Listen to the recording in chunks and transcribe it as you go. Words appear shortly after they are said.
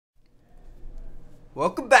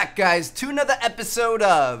Welcome back, guys, to another episode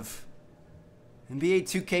of NBA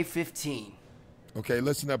 2K15. Okay,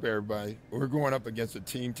 listen up, everybody. We're going up against a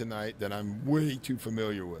team tonight that I'm way too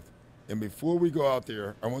familiar with. And before we go out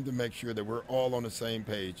there, I want to make sure that we're all on the same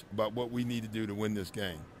page about what we need to do to win this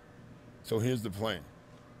game. So here's the plan.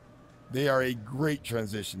 They are a great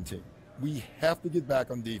transition team. We have to get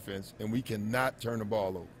back on defense, and we cannot turn the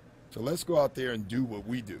ball over. So let's go out there and do what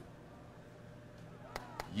we do.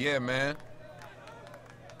 Yeah, man.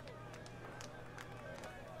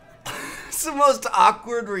 It's the most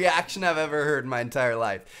awkward reaction I've ever heard in my entire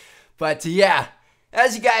life. But yeah,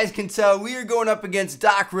 as you guys can tell, we are going up against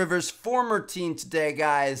Doc Rivers' former team today,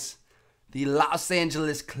 guys. The Los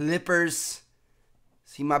Angeles Clippers.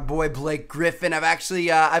 See my boy Blake Griffin.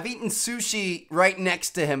 I've eaten sushi right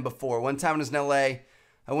next to him before. One time when I was in LA,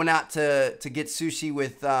 I went out to get sushi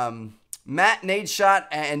with Matt Nadeshot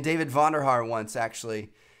and David Vonderhaar once,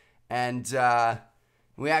 actually. And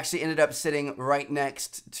we actually ended up sitting right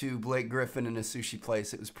next to Blake Griffin in a sushi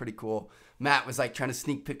place. It was pretty cool. Matt was like trying to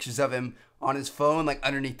sneak pictures of him on his phone, like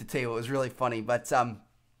underneath the table. It was really funny. But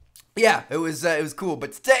yeah, it was cool.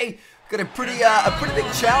 But today, got a pretty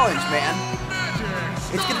big challenge, man.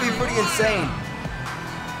 It's gonna be pretty insane.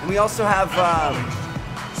 And we also have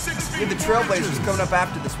the Trailblazers coming up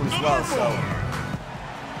after this one as well. So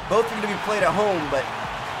both are gonna be played at home, but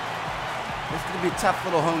it's going to be a tough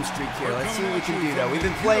little home streak here. Let's see what we can do, though. We've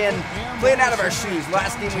been playing out of our shoes.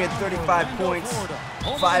 Last game we had 35 points,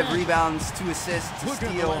 5 rebounds, 2 assists, a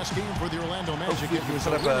steal. Hopefully we can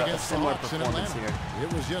put up a similar performance here.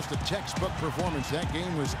 It was just a textbook performance. That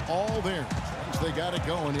game was all there. Once they got it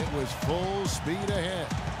going, it was full speed ahead.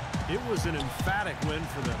 It was an emphatic win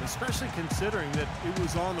for them, especially considering that it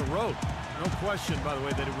was on the road. No question, by the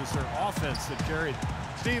way, that it was their offense that carried.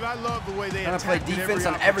 Steve, I love the way they I'm gonna play defense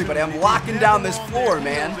on everybody. I'm locking down this floor,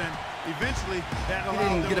 man. Eventually, that he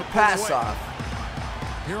didn't even get a pass off.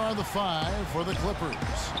 Here are the 5 for the Clippers.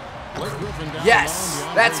 Yes,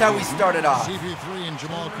 that's how we started off. CP3 and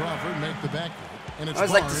Jamal Crawford make the backcourt. And it's I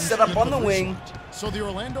always like to set up on the wing. So the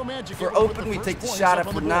Orlando Magic. If we're open, we take the shot.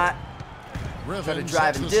 If we're not, try to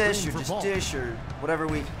drive and dish, or just dish, or whatever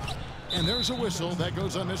we. And there's a whistle that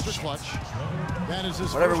goes on Mr. Clutch. That is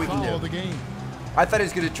his whatever first we can foul do. of the game. I thought he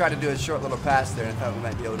was going to try to do a short little pass there, and I thought we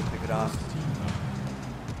might be able to pick it off.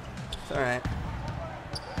 It's all right.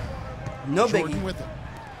 No biggie. With it.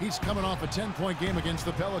 He's coming off a 10-point game against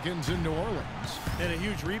the Pelicans in New Orleans. And a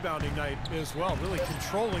huge rebounding night as well, really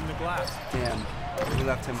controlling the glass. Damn, we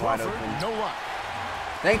left him wide open. No luck.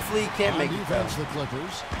 Thankfully, he can't make it. Defense, the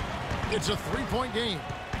Clippers. It's a 3-point game.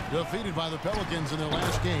 Defeated by the Pelicans in their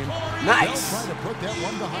last game. Nice. They'll try to put that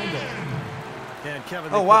one behind them. And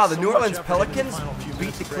Kevin, oh wow, the New Orleans Pelicans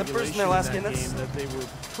beat the Clippers in their last game. That they were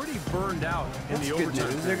pretty burned out in the overtime.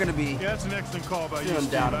 Good news. They're going to be that's an excellent call by you, feeling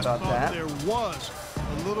down about that. There was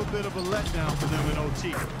a little bit of a letdown for them in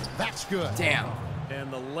OT. That's good. Damn.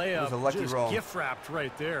 And the layup was a lucky just roll. Gift wrapped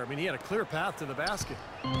right there. I mean, he had a clear path to the basket.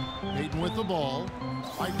 Payton with the ball.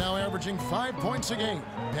 Right now averaging 5 points a game.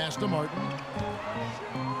 Pass to Martin.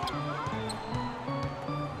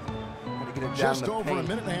 Just over a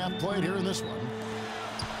minute and a half played here in this one.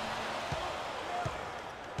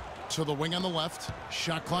 To the wing on the left.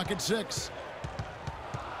 Shot clock at 6.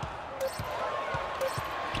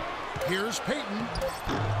 Here's Payton.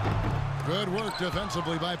 Good work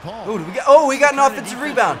defensively by Paul. Ooh, we got an offensive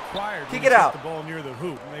rebound. Kick it out. The ball near the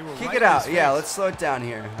hoop. Kick it out. Yeah, let's slow it down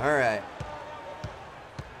here. All right.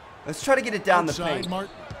 Let's try to get it down the paint.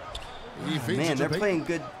 Man, they're playing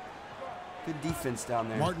good defense down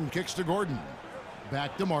there. Martin kicks to Gordon.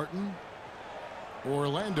 Back to Martin.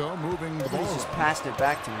 Orlando moving the ball. He's just passed it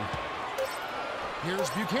back to me. Here's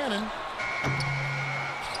Buchanan.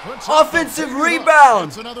 Offensive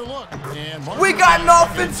rebound. Another look. We got an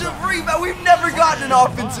offensive rebound. We've never gotten an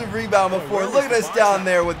offensive rebound before. Look at us down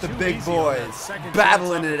there with the big boys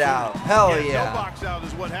battling it out. Hell yeah. No box out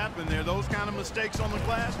is what happened there. Those kind of mistakes on the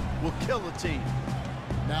glass will kill a team.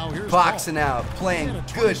 Now here's boxing out, playing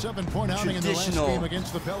good, traditional, game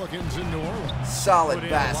against the Pelicans in New Orleans. Solid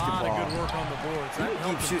basketball. A lot of good work on the boards. That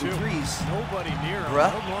keep shooting threes. Nobody near him. Bruh.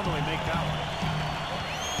 He'll normally make that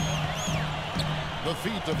one. The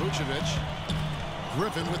feet to Vucevic.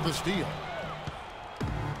 Griffin with the steal.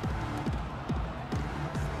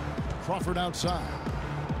 Crawford outside.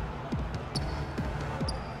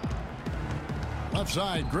 Left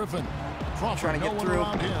side, Griffin. Crawford trying to get through.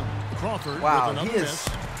 Crawford wow, he is.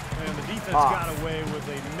 And the defense got away with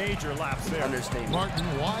a major lapse there. Understatement. Martin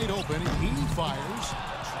wide open. He fires.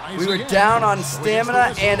 We were down on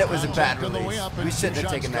stamina, and it was a bad release. We shouldn't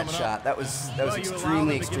have taken that shot. That was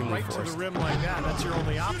extremely forced. The rim like that. That's your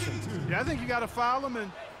only option. Yeah, I think you got to foul them,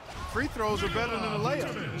 and free throws are better than a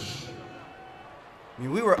layup. I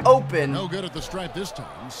mean, we were open. No good at the stripe this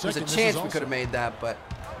time. There's a chance we could have made that, but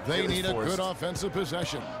they need a good offensive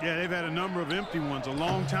possession. Yeah, they've had a number of empty ones a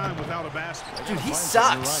long time without a basket. Dude, he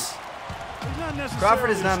sucks. He's not necessarily Crawford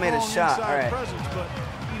has not made a strong shot. inside All right. presence, but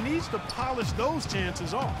he needs to polish those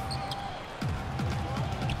chances off.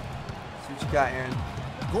 See what you got, Aaron.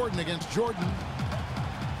 Gordon against Jordan.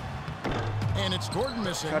 And it's Gordon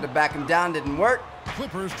missing. Tried to back him down, didn't work.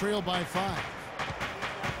 Clippers trail by 5.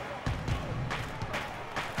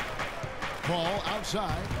 Ball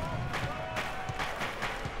outside.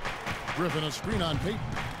 Griffin a screen on Payton.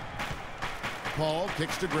 Paul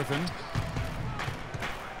kicks to Griffin.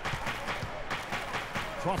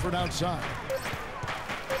 Crawford outside.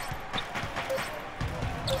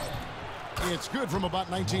 It's good from about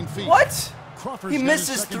 19 feet. What? Crawford's He got misses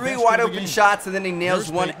his second 3 best wide of the open game. shots, and then he nails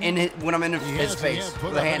Here's one Payton. when I'm in He his hasn't face, yet put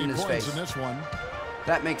with a up hand in any his points face. in this one.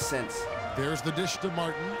 That makes sense. There's the dish to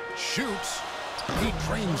Martin. Shoots. He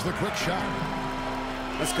drains the quick shot.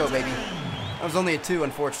 Let's go, baby. That was only a 2,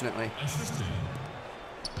 unfortunately.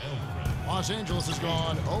 Los Angeles has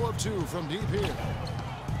gone 0 of 2 from deep here.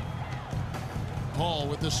 Paul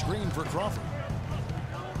with the screen for Crawford.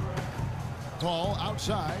 Paul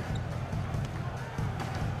outside.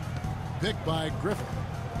 Picked by Griffin.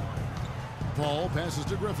 Paul passes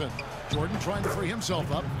to Griffin. Jordan trying to free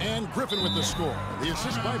himself up, and Griffin with the score. The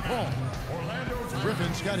assist by Paul.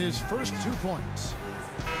 Griffin's got his first 2 points.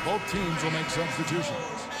 Both teams will make substitutions.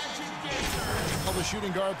 Well, the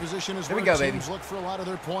shooting guard position is where teams look for a lot of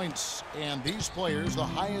their points. And these players, the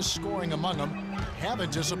highest scoring among them,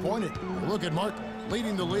 haven't disappointed. Look at Martin,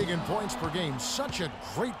 leading the league in points per game. Such a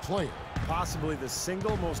great player. Possibly the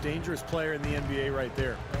single most dangerous player in the NBA right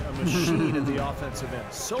there. A machine at the offensive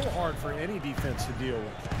end. So hard for any defense to deal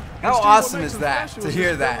with. How awesome is that to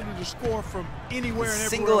hear that? To score from anywhere and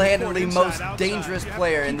single-handedly everywhere, most outside. dangerous You have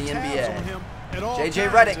player to in the keep tabs NBA. on him at all JJ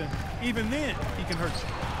times, Redick. and even then, he can hurt you.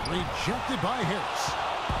 Rejected by Harris.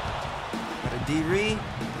 Got a D-Ree.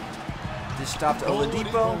 Just stopped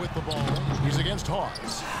Oladipo Oladipo. with the ball. He's against Hawes.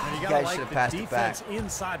 And you You gotta guys should like have passed the it back. defense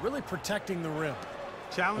inside, really protecting the rim.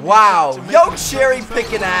 Challenging Wow, shot to make yo, him cherry focus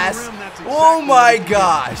picking on the ass. rim. That's Oh exactly my what he did.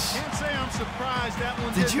 gosh. Can't say I'm surprised that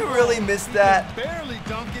one Did didn't you go. really miss He that? could barely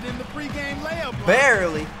dunk it in the pregame layup line.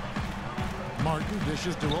 Barely. Martin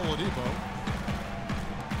dishes to Oladipo.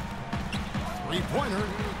 3-pointer.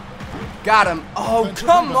 Got him. Oh, Offensive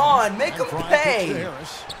come rebound. on. Make And him Fry kicks to pay.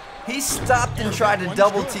 Harris. He stopped and tried to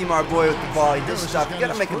double team our boy with the ball. He just stopped. You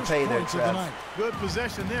gotta make him pay there, Trev. Good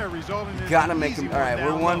possession there, resulting in Gotta an make easy him. All right, one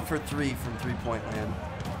we're down 1 low. for 3 from three-point land.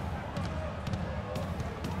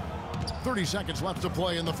 30 seconds left to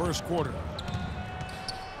play in the first quarter.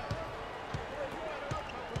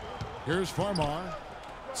 Here's Farmar.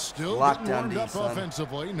 Still Lockdown getting warmed D, up son.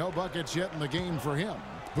 offensively. No buckets yet in the game for him.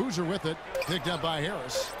 Boozer with it. Picked up by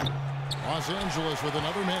Harris. Los Angeles with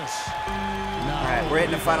another miss. All right, we're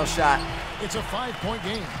hitting the final shot. It's a 5-point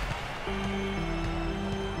game.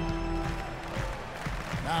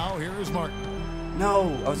 Now here is Martin.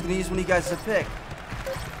 No, I was gonna use one of you guys to pick.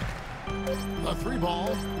 A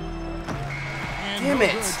 3-ball. Damn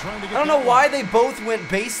it. I don't know why they both went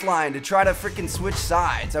baseline to try to freaking switch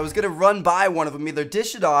sides. I was going to run by one of them, either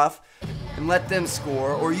dish it off and let them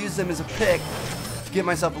score or use them as a pick to give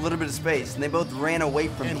myself a little bit of space. And they both ran away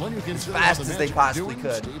from me as fast as they possibly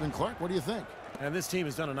could. Stephen Clark, what do you think? And this team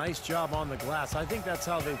has done a nice job on the glass. I think that's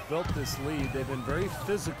how they've built this lead. They've been very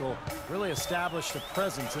physical, really established a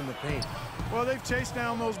presence in the paint. Well, they've chased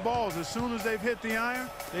down those balls. As soon as they've hit the iron,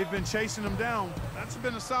 they've been chasing them down. That's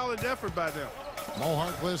been a solid effort by them. Mo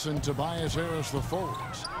Harkless and Tobias Harris, the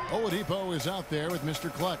forwards. Oladipo is out there with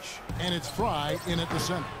Mr. Clutch. And it's Fry in at the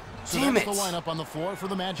center. So Damn that's it. the lineup on the floor for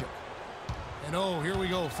the Magic. And oh, here we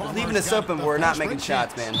go. We're leaving us open, but we're not making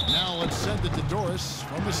shots, man. Now let's send it to Doris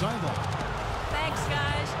from the sideline. Thanks,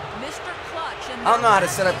 guys. Mr. Clutch. And I don't know how to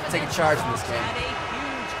set up to take a charge in this game. Had a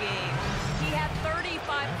huge game. He had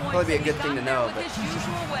 35 points. Probably be a and good he thing to got know, there but- with his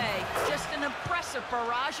usual way. Just an impressive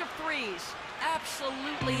barrage of threes.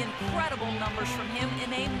 Absolutely incredible numbers from him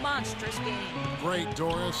in a monstrous game. Great,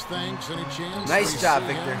 Doris. Thanks. Any chance? Nice we job,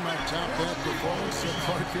 see Victor. him top that performance at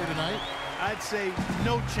Clark here tonight? I'd say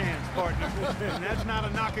no chance, partner. And that's not a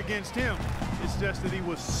knock against him. It's just that he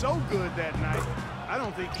was so good that night, I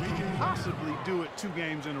don't think he can possibly do it 2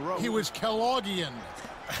 games in a row. He was Kelloggian.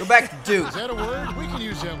 Go back to Duke. Is that a word? We can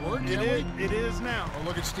use that word, can't we? It is now. Oh,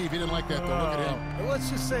 look at Steve. He didn't like that, though. Look at him. Well, let's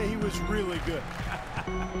just say he was really good.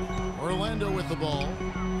 Orlando with the ball.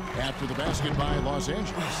 After the basket by Los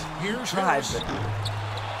Angeles. Here's Tried, Harris. but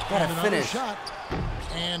And gotta another finish. shot.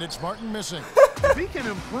 And it's Martin missing. If he can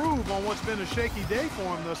improve on what's been a shaky day for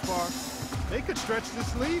him thus far, they could stretch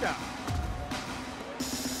this lead out.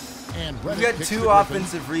 And We Redick got kicks 2 to Griffin.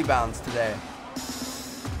 offensive rebounds today.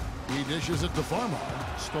 He dishes it to Farmer.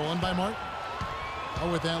 Stolen by Martin.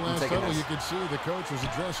 Oh, with that last taking double, this. you could see the coach was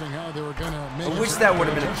addressing how they were going to make I it. wish that would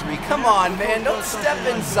have been a 3. Come on, man. Don't step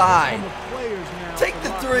inside. Take the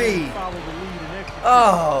 3.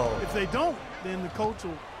 Oh. If they don't, then the coach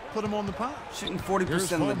will put them on the pile. Shooting 40% of the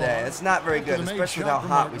Farmer. day. That's not very After good, the made especially with shot how from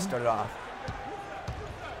hot we Martin. started off.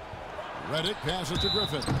 Reddick passes to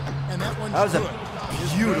Griffin. And that one's That was a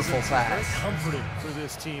good. beautiful Very pass. comforting for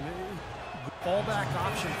this team. Fallback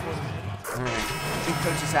option for them. All right. I think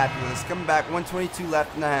coach is happy with us. Coming back, 122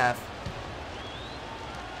 left in the half.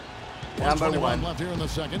 Down by 1:21 1. left here in the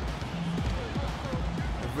second.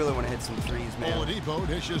 I really want to hit some threes, man. Oladipo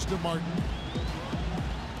dishes to Martin.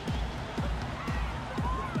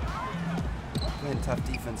 Playing tough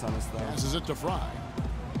defense on us, though. Passes it to Fry.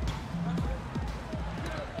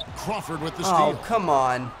 Crawford with the Oh, steal. come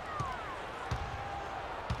on.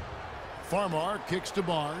 Farmar kicks to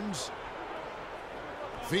Barnes.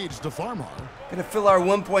 Feeds to Farmar. Gonna fill our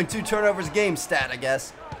 1.2 turnovers game stat, I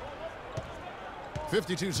guess.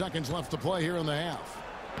 52 seconds left to play here in the half.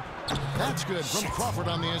 That's good from Crawford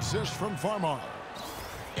on the assist from Farmar.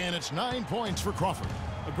 And it's 9 points for Crawford.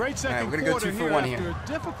 A great second we're gonna go quarter 2 for here 1 after here. a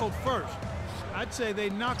difficult first. I'd say they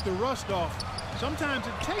knocked the rust off. Sometimes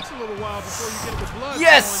it takes a little while before you get the blood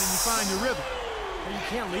Yes! going and you find your rhythm. You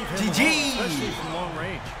can't leave him GG. alone, especially from long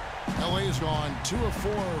range. LA's gone 2 of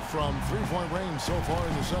 4 from three-point range so far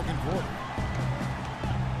in the second quarter.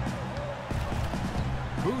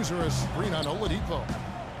 Boozer a screen on Oladipo.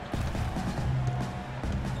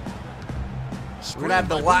 We're gonna have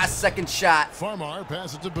the last second shot. Farmar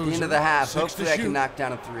passes to At Boozer. the end of the half. 6 to Hopefully I can shoot. knock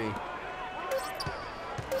down a 3.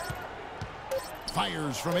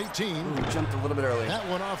 Fires from 18. Ooh, jumped a little bit early. That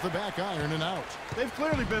one off the back iron and out. They've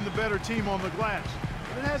clearly been the better team on the glass,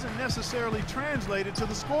 but it hasn't necessarily translated to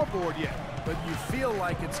the scoreboard yet. But you feel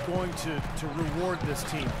like it's going to reward this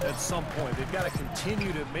team at some point. They've got to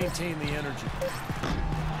continue to maintain the energy.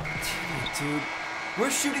 Dude, we're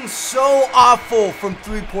shooting so awful from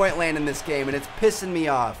three-point land in this game, and it's pissing me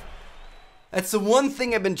off. That's the one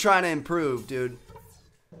thing I've been trying to improve, dude.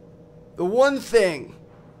 The one thing.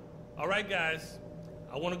 All right, guys.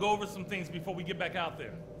 I want to go over some things before we get back out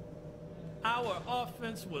there. Our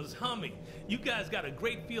offense was humming. You guys got a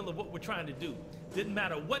great feel of what we're trying to do. Didn't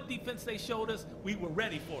matter what defense they showed us, we were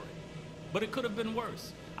ready for it. But it could have been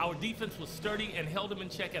worse. Our defense was sturdy and held them in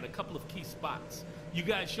check at a couple of key spots. You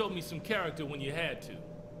guys showed me some character when you had to.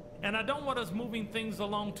 And I don't want us moving things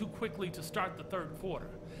along too quickly to start the third quarter.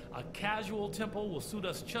 A casual tempo will suit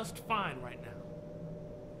us just fine right now.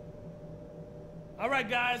 All right,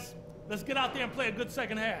 guys. Let's get out there and play a good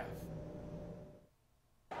second half.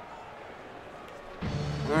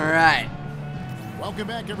 All right. Welcome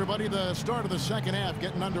back, everybody. The start of the second half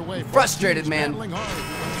getting underway. Both Frustrated, teams man. battling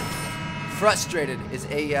hard. Frustrated is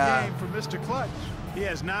a Game for Mr. Clutch. He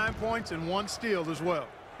has 9 points and 1 steal as well.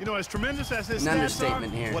 You know, as tremendous as his An stats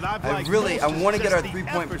understatement are, here. what I've I liked really- most I is wanna get just our the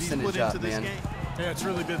three-point effort he's percentage put into up, this man. game. Yeah, it's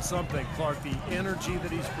really been something, Clark. The energy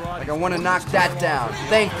that he's brought. Like, I want to knock that down.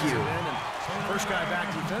 Thank you. First guy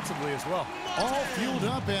back defensively as well. All fueled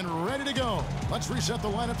up and ready to go. Let's reset the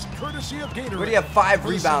lineups courtesy of Gatorade. We already have 5 For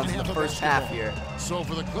the rebounds second in the of first half basketball. here. So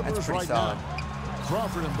for the Clippers pretty right solid. now,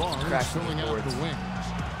 Crawford and Barnes Crashing filling the out boards. the wings.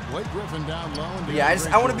 Blake Griffin down low. And Yeah,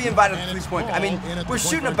 I want to be invited to And it's three-point. Paul I mean, in at the we're point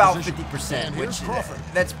shooting guard about position. 50%, And which here's Crawford.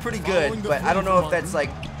 that's pretty Following good, the but I don't three know from if that's like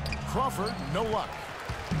Crawford, no luck.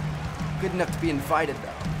 good enough to be invited though.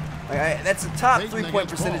 Like, that's a top Payton three-point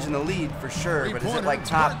against percentage in Paul. the lead for sure, but is it Three-pointer, like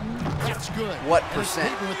top Martin, that's good. what And it's percent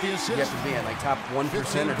Payton with the you assist. have to be in? Like top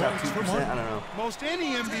 1% or top 2%? I don't know. Most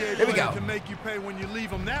any NBA Here we player go. can make you pay when you leave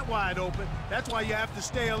them that wide open. That's why you have to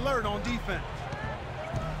stay alert on defense.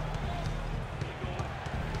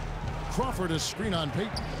 Crawford is screen on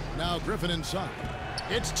Payton. Now Griffin inside.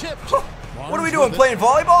 It's tipped. What are we Barnes doing, with it. playing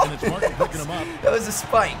volleyball? And it's Martin picking him up. That was a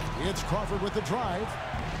spike. It's Crawford with the drive.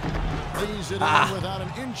 Lays it in without an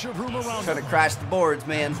inch of room around Trying him. to crash the boards,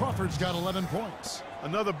 man. Crawford's got 11 points.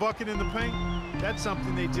 Another bucket in the paint, that's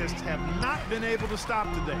something they just have not been able to stop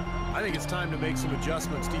today. I think it's time to make some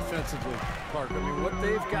adjustments defensively, Clark. I mean, what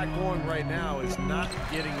they've got going right now is not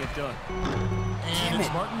getting it done. And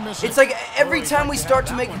it's Martin missing. It's like every Oh, time we you'd like to start have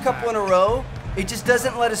to that make a one couple back. in a row, it just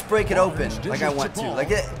doesn't let us break it open like I want to.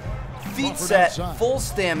 Like it, feet set, full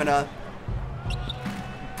stamina,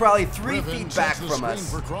 probably 3 feet back from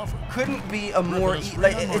us. Couldn't be a more,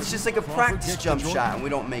 like it's just like a practice jump shot and we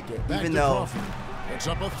don't make it, even though it's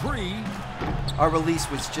up a 3. Our release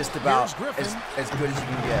was just about as good as you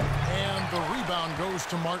can get. And the rebound goes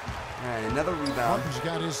to Martin. All right, another rebound. Martin's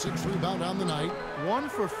got his 6th rebound on the night. 1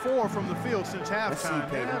 for 4 from the field since halftime.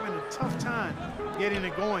 They're Peyton. having a tough time getting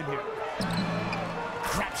it going here.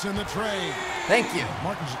 Traps in the tray. Thank you.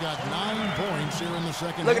 Martin's got 9 points here in the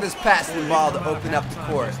second. Look at us passing the ball to open up the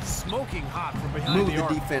court. Smoking hot from behind Move the the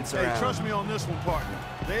arc. defense Hey, around. trust me on this one, partner.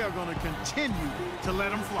 They are going to continue to let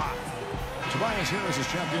them fly. Tobias Harris is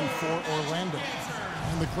checked in for Orlando.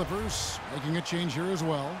 And the Clippers making a change here as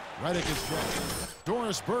well. Redick is checked.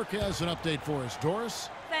 Doris Burke has an update for us. Doris?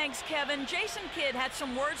 Thanks, Kevin. Jason Kidd had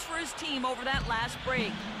some words for his team over that last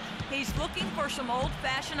break. He's looking for some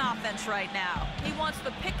old-fashioned offense right now. He wants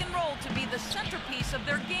the pick and roll to be the centerpiece of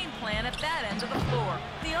their game plan at that end of the floor.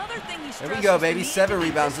 The other thing he stresses, There we go, baby. the need 7 to be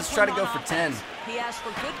rebounds. Let's try to go disciplined for 10. on offense. He asked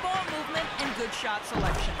for good ball movement and good shot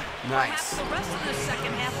selection. Nice. Perhaps the rest of the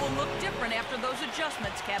second half will look different after those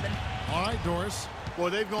adjustments, Kevin. All right, Doris. Boy,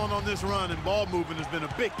 they've gone on this run, and ball movement has been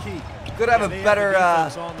a big key. Could have a They better the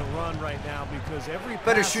defense on the run right now because every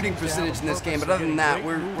better pass shooting seems to have percentage a in this game, purpose. but other than They're that, getting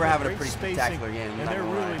we're great movement, having a great pretty spacing, spectacular game. and Not they're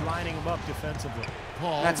gonna really lie. lining them up defensively.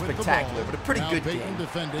 Paul Not with the spectacular, ball. but a pretty Now good Peyton game.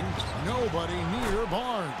 defending. Nobody near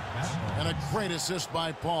Barnes. And a great assist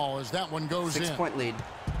by Paul as that one goes in. 6-point lead.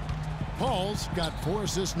 Paul's got 4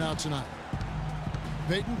 assists now tonight.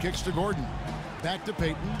 Peyton kicks to Gordon. Back to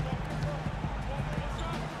Peyton.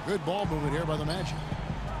 Good ball movement here by the Magic.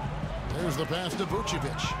 There's the pass to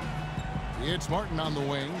Vucevic. It's Martin on the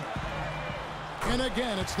wing. And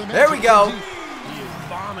again, it's the Magic. There we go. He is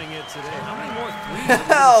bombing it today. How many more threes?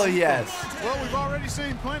 Hell yes. Well, we've already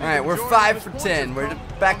seen plenty. All right, of we're majority 5 of for his 10. points We're have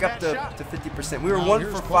come back on up that to shot. 50%. We were Now 1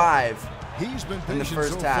 here's for Paul. 5 He's been in the patient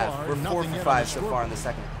first so half. far, We're 4 nothing for yet 5 on the so score. far in the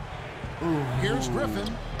second. Here's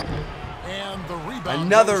Griffin. And the rebound.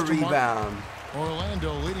 Another goes to Martin. rebound.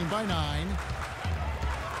 Orlando leading by 9.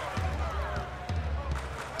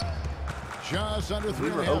 Just under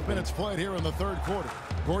 3.5 minutes played here in the third quarter.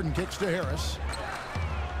 Gordon kicks to Harris.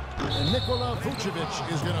 And Nikola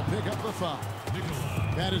Vucevic is going to pick up the foul.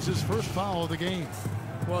 That is his first foul of the game.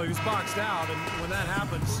 Well, he was boxed out, and when that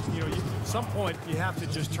happens, you know, at some point you have to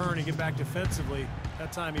just turn and get back defensively.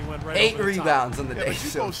 That time he went right 8 over the top. rebounds on the Yeah, day but you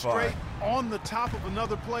so go far. straight on the top of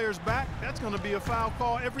another player's back, that's going to be a foul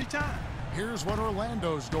call every time. Here's what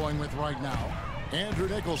Orlando's going with right now. Andrew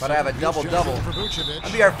Nicholson. But I have a he's double-double. just in for Vucevic.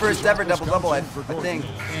 That'll be our first ever Rockets double-double, comes in I for Gordon. think.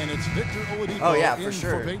 And it's Victor Oladipo Oh, yeah, for in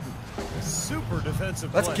sure. Peyton. Super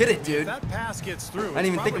defensive Let's play. get it, dude. If that pass gets through, I didn't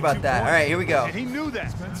even it's think probably about 2 that. points. All right, here we go. And he knew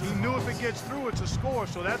that. He knew if it gets through, it's a score,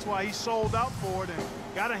 so that's why he sold out for it and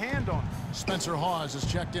got a hand on it. Spencer Hawes is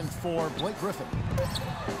checked in for Blake Griffin.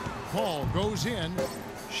 Paul goes in,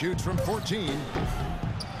 shoots from 14.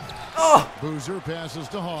 Oh, Boozer passes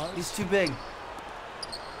to Hawes. he's too big.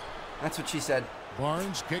 That's what she said.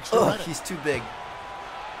 Barnes kicks to Ugh, Redick. he's too big.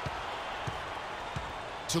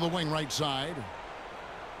 To the wing right side.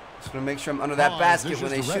 Just gonna make sure I'm under that Hawes basket dishes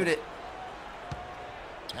when they to shoot Redick. it.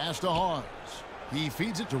 Pass to Hawes. He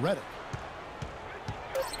feeds it to Redick.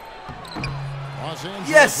 Los Angeles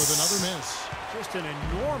Yes! with another miss. Just an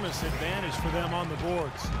enormous advantage for them on the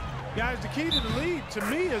boards. Guys, the key to the lead, to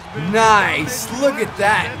me, has been... Nice. Look at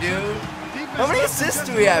that, That's it. dude. Defense How many left him assists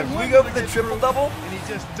just do we have? one Can we go to for the get triple-double? through, And he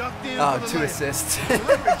just ducked in Oh, for the 2 layup. assists.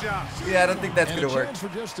 Terrific job. Yeah, I don't think that's And gonna a work. chance for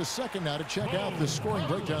just a second now to check out the scoring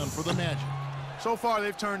breakdown for the Magic. So far,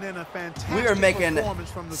 they've turned in a fantastic We are making performance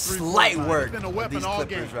from the three-point slight line. work It's been a of weapon these all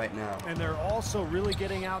Clippers game. right now. And they're also really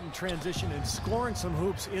getting out in transition and scoring some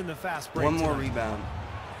hoops in the fast break. One more tonight. rebound.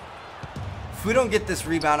 If we don't get this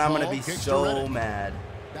rebound, I'm gonna Paul be kicks to so Redick. mad.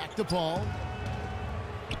 Back to Paul.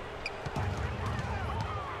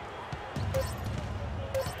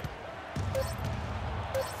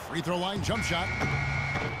 Free throw line jump shot.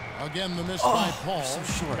 Again, the miss by Paul. So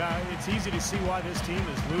short. It's easy to see why this team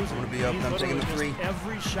is losing. I'm gonna be up, He's I'm taking the literally three. missed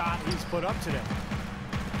every shot he's put up today.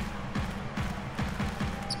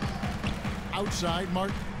 Outside,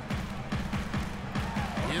 Martin.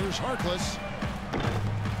 Here's Harkless.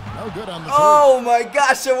 No good on the three. Oh my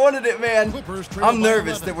gosh, I wanted it, man. Clippers trail I'm by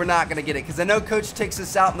nervous 11. that we're not gonna get it because I know Coach takes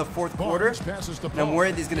us out in the fourth quarter, Barnes passes to and I'm Paul.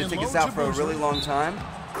 worried he's gonna In take low us out to for a Boozer. really long time.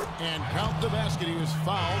 And count the basket. He was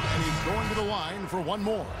fouled, and he's going to the line for one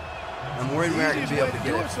more. I'm worried we aren't The gonna be easiest able way to to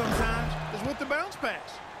do get it it. sometimes is with the bounce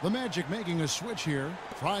pass. The Magic making a switch here.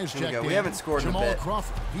 Fry's Here we checked go. in. We haven't scored in a Jamal bit.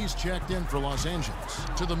 Crawford. He's checked in for Los Angeles.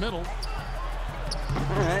 To the middle.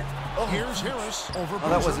 All right. Here's Harris over Oh,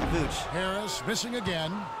 that Boozer. wasn't Vooch. Harris missing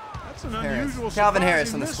again. That's an Harris. unusual Calvin Harris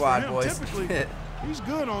surprising on the miss squad, for him. boys. Typically, he's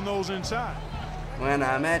good on those inside. When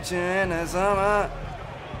I met you in the summer.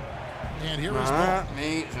 And here is Paul.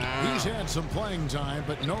 He's had some playing time,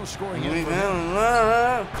 but no scoring yet for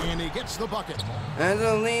him. And he gets the bucket. As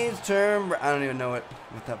the leads turn. I don't even know what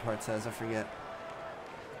that part says. I forget.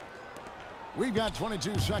 We've got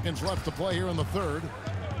 22 seconds left to play here in the third.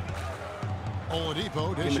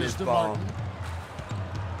 Oladipo Give me dishes this to ball. Martin.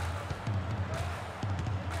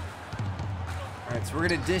 All right, so we're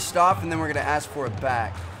gonna dish it off, and then we're gonna ask for it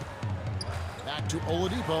back. Back to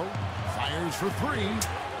Oladipo. Fires for three.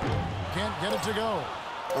 Can't get it to go.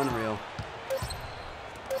 Unreal.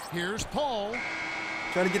 Here's Paul.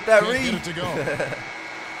 Trying to get that Can't read. get it to go.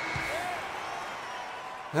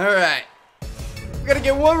 All right. We're going to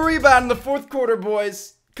get one rebound in the fourth quarter,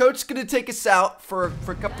 boys. Coach's going to take us out for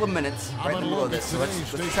a couple of minutes right in the middle of this. So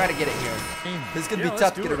let's try to get it here. This is going to be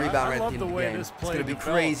tough to get a rebound right at the end of the game. It's going to be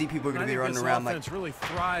crazy. People are going to be running around like really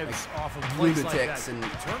thrives off of plays lunatics like and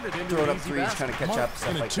that. Turned it into throwing an up easy threes, basket. trying to catch up,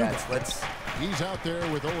 stuff like that. So let's. He's out there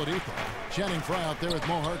with Oladipo. Channing Frye out there with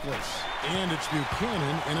Mo Harkless. And it's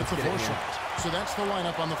Buchanan, and it's a get it four here. shot. So that's the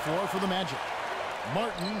lineup on the floor for the Magic.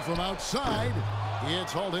 Martin from outside.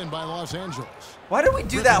 It's hauled in by Los Angeles. Why did we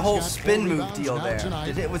do that Griffin's whole got spin 4 move rebounds deal now there?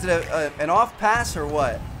 tonight. Was it an off pass or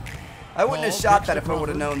what? I wouldn't have Paul shot kicks that to if I would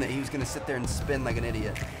have Crawford. known that he was going to sit there and spin like an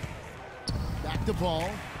idiot. Back to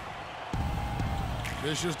Paul.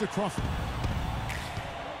 Dishes to Crawford.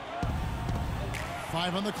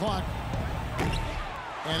 5 on the clock.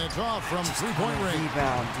 And it's off from three-point range.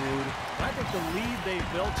 Rebound, dude. I think the lead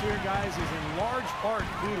they've built here, guys, is in large part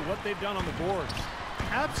due to what they've done on the boards.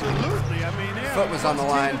 Absolutely. I mean, they Foot have was on the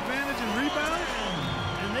team line. advantage and rebound,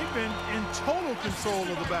 and they've been in total control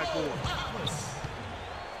of the backboard.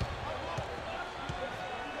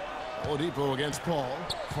 Oladipo against Paul.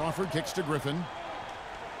 Crawford kicks to Griffin.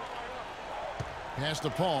 Pass to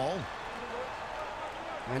Paul.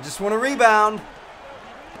 I just want a rebound.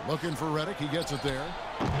 Looking for Redick. He gets it there.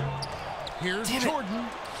 Here's Damn it. Jordan.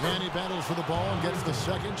 And he battles for the ball and gets the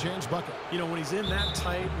second chance bucket. You know, when he's in that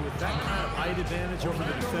tight with that kind of height advantage over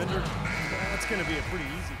the defender, that's going to be a pretty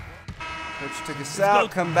easy. Coach took us out.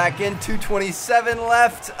 Come back in. 2:27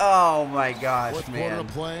 left. Oh my gosh, Fourth quarter man. of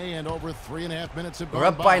play and over 3.5 minutes have We're gone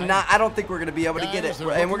up by by. 9. I don't think we're going to be able to get Guys, it.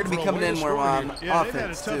 they're And we're going to looking be for a coming way in to more score on here. Yeah, they've had a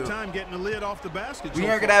offense, tough too. time getting the lid off the basket. We so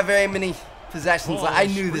aren't going far. to have very many possessions. Ball I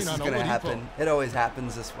knew this screen was on going to Oladipo. happen. It always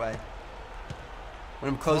happens this way. When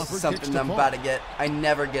I'm close to Crawford kicks something to I'm Paul. about to get, I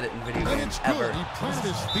never get it in video And games, it's good. ever. He planted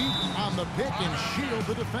his feet on the pick and shielded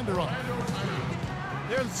the defender off.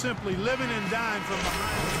 They're simply living and dying from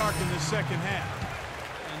behind the arc in the second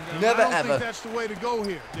half. And, Never, I don't ever. think that's the way to go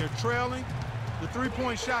here. They're trailing. The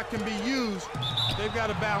three-point shot can be used. They've got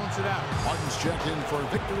to balance it out. Martin's checked in for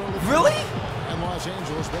Victor Oladipo. Really? And Los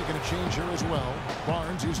Angeles making a change here as well.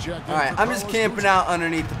 Barnes is checked in. All right, for I'm just Carlos camping Boozer. out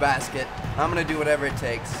underneath the basket. I'm going to do whatever it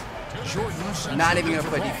takes. Jordan sends Not it even in going to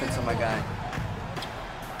for play Paul. defense on my guy.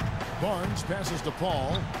 Barnes passes to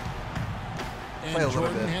Paul. And Play a little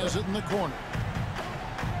Jordan bit, has it in the corner.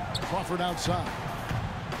 Crawford outside.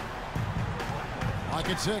 Clock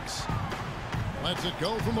at 6. Lets it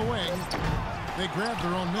go from the wing. They grab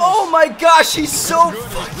their own miss. Oh my gosh, he's so Good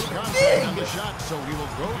as fucking Luke on big. the shot, so he will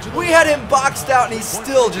go to the We line. had him boxed out and he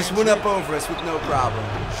still just went up over us with no problem.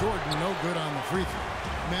 Jordan no good on the free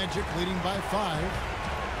throw. Magic leading by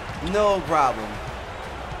 5. No problem.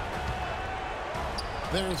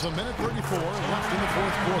 There's a minute 34 left in the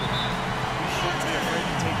fourth quarter. He shouldn't be afraid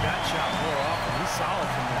to take that shot more often. He's solid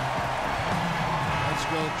from there. Let's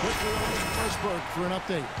go quickly over to Chris Burke for an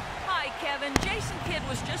update. Hi, Kevin. Jason Kidd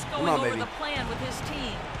was just going on, over baby. the plan with his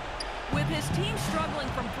team. With his team struggling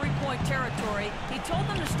from three-point territory, he told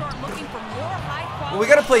them to start looking for more high-quality. Well, we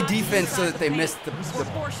gotta play shots defense so inside that they the miss paint. the We're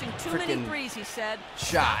forcing too many frickin' threes, he said.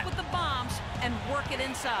 shot. Stop with the bombs and work it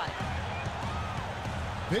inside.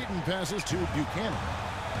 Peyton passes to Buchanan.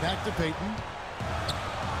 Back to Peyton.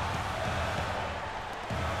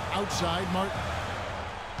 Outside Martin.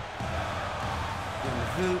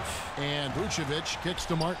 And Vucevic kicks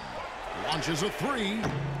to Martin. Launches a 3.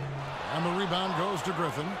 And the rebound goes to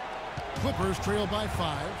Griffin. Clippers trail by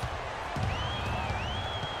 5.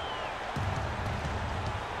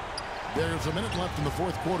 There's a minute left in the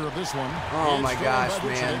fourth quarter of this one. Oh It's my thrown gosh, by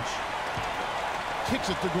man. Vucevic. Kicks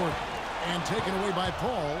it to Gordon. And taken away by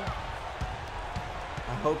Paul.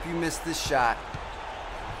 I hope you missed this shot.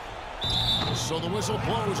 So the whistle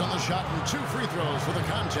blows on the shot and 2 free throws for the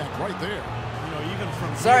contact right there. You know, even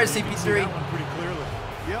from Sorry, here, you can see CP3. that one pretty clearly.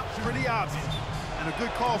 Yep, pretty obvious. and a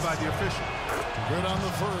good call by the official. Good on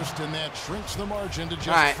the first, and that shrinks the margin to just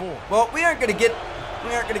All right. 4. Well, we aren't gonna get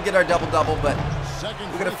our double-double, but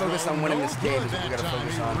Second we're gonna free focus throw, on winning no this game. good Is what we that gotta time.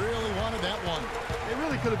 focus He on. really wanted that one. They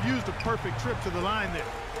really could have used a perfect trip to the line there.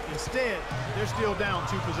 Instead, they're still down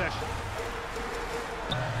 2 possessions.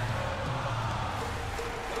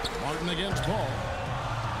 Martin against Paul.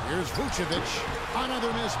 Here's Vucevic.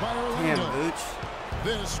 Another miss by Damn, Orlando. Vooch.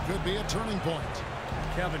 This could be a turning point.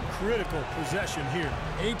 Kevin, critical possession here.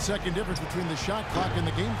 8-second difference between the shot clock and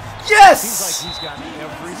the game. Seems like Yes! he's got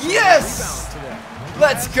every single Yes! rebound today.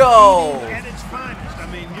 Let's go! At its finest. I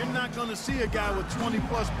mean, you're not going to see a guy with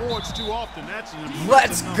 20-plus boards too often. That's an impressive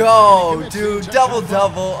Let's number. go, dude.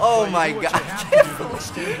 Double-double. Oh, Well, my you do what God. you have to do to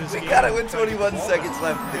extend this We game. got it with 21 seconds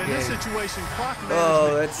left in In the this game. situation, clock Oh,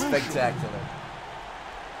 management that's crucial. spectacular.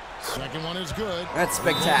 Second one is good. That's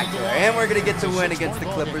spectacular. And we're going to get the win against the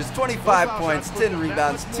Clippers. 25 points, 10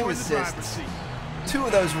 rebounds, 2 assists. 2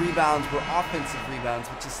 of those rebounds were offensive rebounds,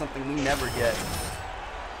 which is something we never get.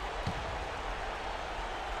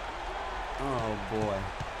 Oh, boy.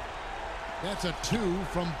 That's a 2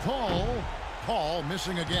 from Paul. Paul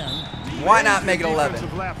missing again. Why not make it 11?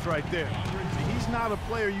 Defensive lapse right there. He's not a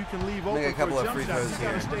player you can leave open Make a couple for a of jump free shot. throws You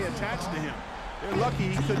got to here. stay attached to him. They're lucky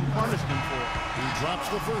he couldn't punish them for it. He drops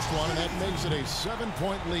the first one, and that makes it a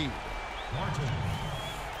 7-point lead.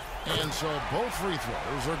 And so both free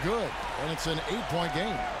throws are good, and it's an 8-point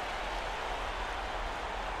game.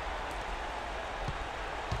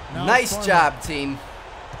 Now Nice Farmer. job, team.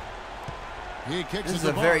 He kicks This it is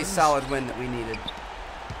a to very Barnes. solid win that we needed.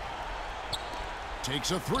 Takes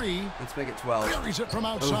a 3. Let's make it 12. Buries it from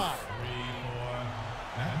outside.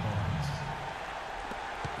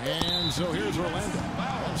 And so here's Orlando.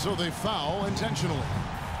 And so they foul intentionally.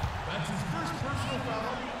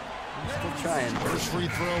 Still trying. First free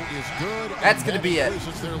throw is good. That's and gonna that be it.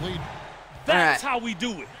 increases their lead. That's All how we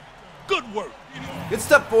do it. Good work. Good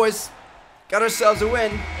stuff, boys. Got ourselves a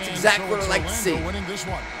win. It's And exactly so what I it's like to see. Orlando winning this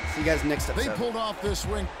one. See you guys next They episode. pulled off this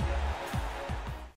ring.